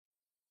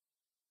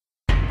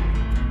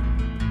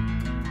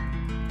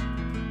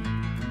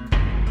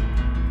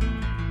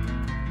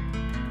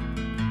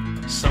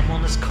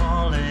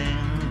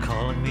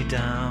calling me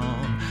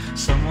down.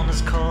 Someone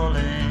is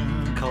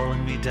calling,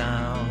 calling me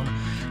down.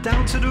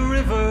 Down to the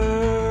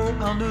river,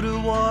 under the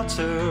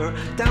water.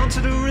 Down to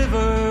the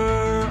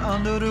river,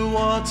 under the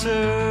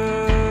water.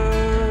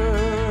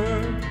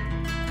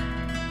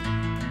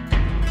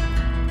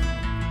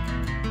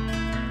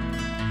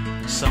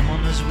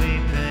 Someone is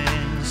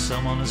weeping,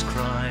 someone is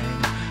crying.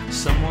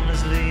 Someone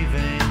is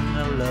leaving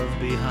a love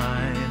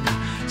behind.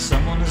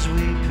 Someone is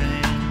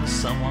weeping,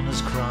 someone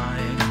is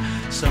crying.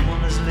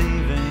 Someone is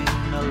leaving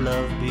a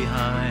love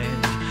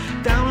behind.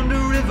 Down on the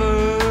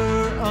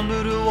river,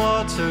 under the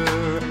water.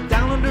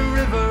 Down on the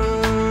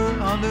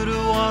river, under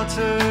the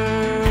water.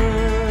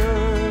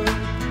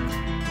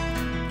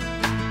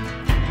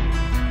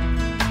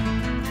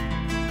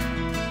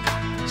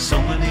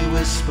 So many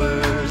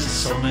whispers,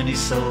 so many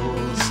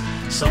souls.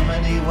 So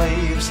many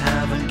waves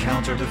have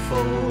encountered a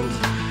fold.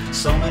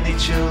 So many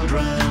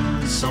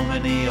children, so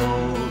many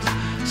old.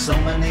 So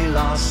many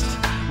lost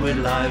with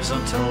lives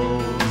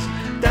untold.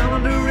 Down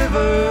on the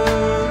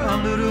river,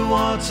 under the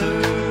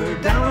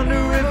water. Down on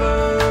the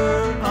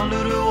river,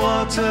 under the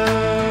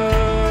water.